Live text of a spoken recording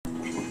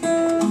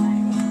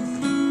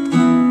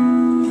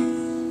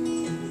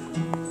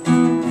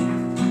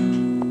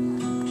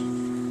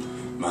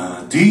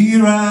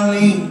Dear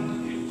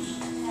Eileen,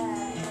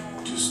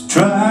 just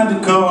tried to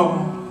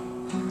call,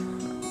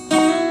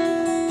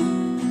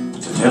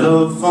 but the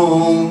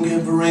telephone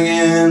kept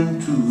ringing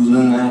through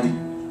the night.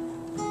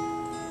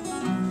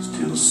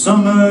 Still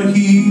summer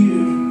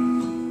here,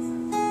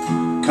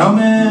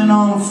 coming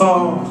on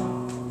fall,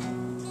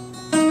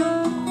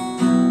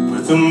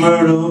 with the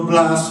myrtle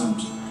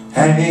blossoms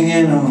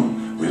hanging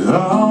on with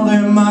all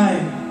their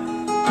might.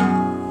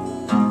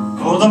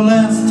 Oh, the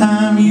last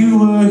time you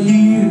were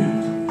here,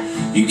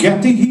 you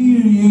got to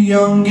hear your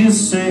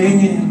youngest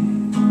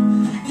singing.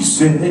 You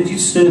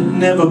said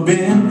never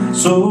been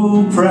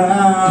so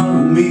proud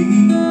of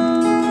me.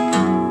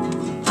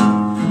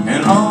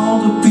 And all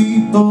the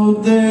people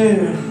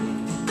there,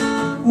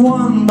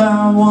 one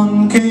by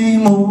one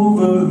came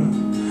over.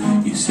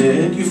 You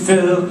said you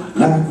felt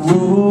like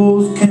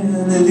Rose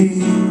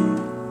Kennedy.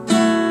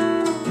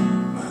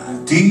 My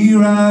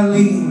dear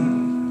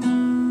Eileen,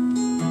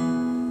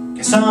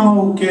 guess I'm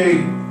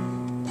okay.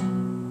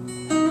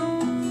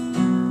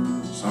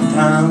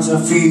 Sometimes I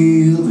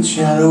feel the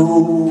shadow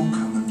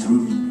coming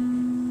through.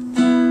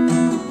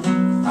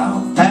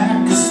 I'll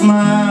pack a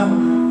smile,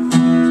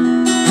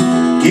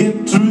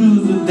 get through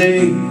the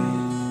day,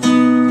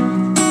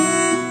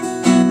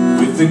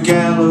 with the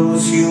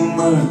gallows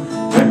humor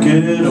that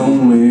could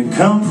only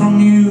come from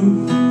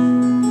you.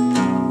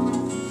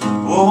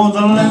 Oh,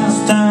 the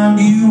last time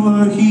you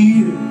were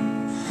here,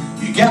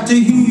 you got to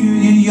hear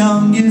your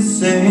youngest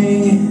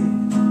saying.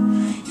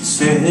 You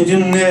said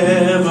you've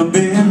never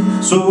been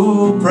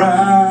so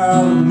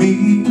proud of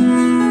me.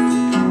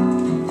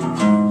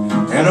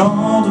 And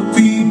all the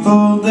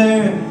people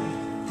there,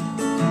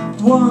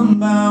 one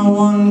by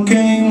one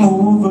came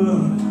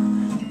over.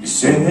 You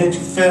said you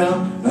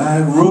felt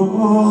like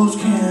Rose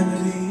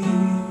Kennedy.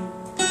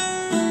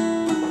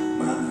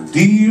 My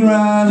dear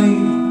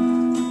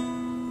Eileen,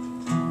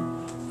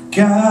 I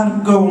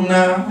gotta go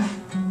now,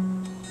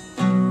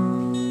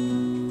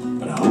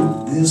 but I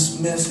hope this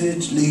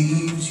message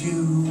leaves you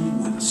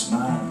with a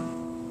smile.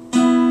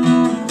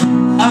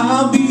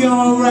 I'll be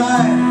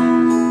alright,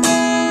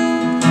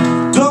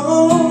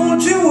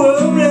 don't you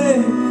worry.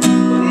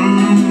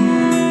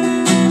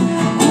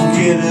 We'll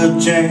get a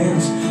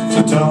chance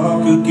to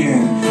talk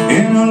again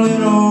in a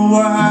little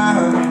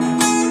while.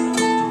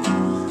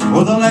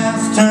 Well, the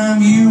last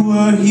time you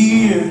were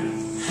here,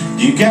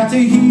 you got to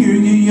hear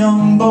your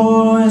young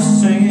boys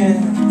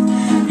singing.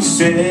 You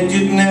said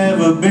you'd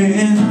never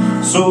been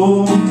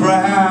so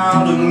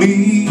proud of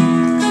me.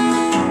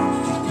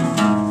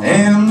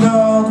 And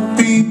all the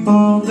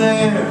people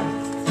there,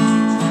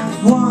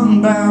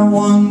 one by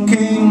one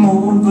came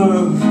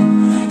over.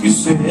 You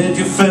said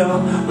you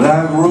felt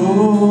like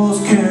Rose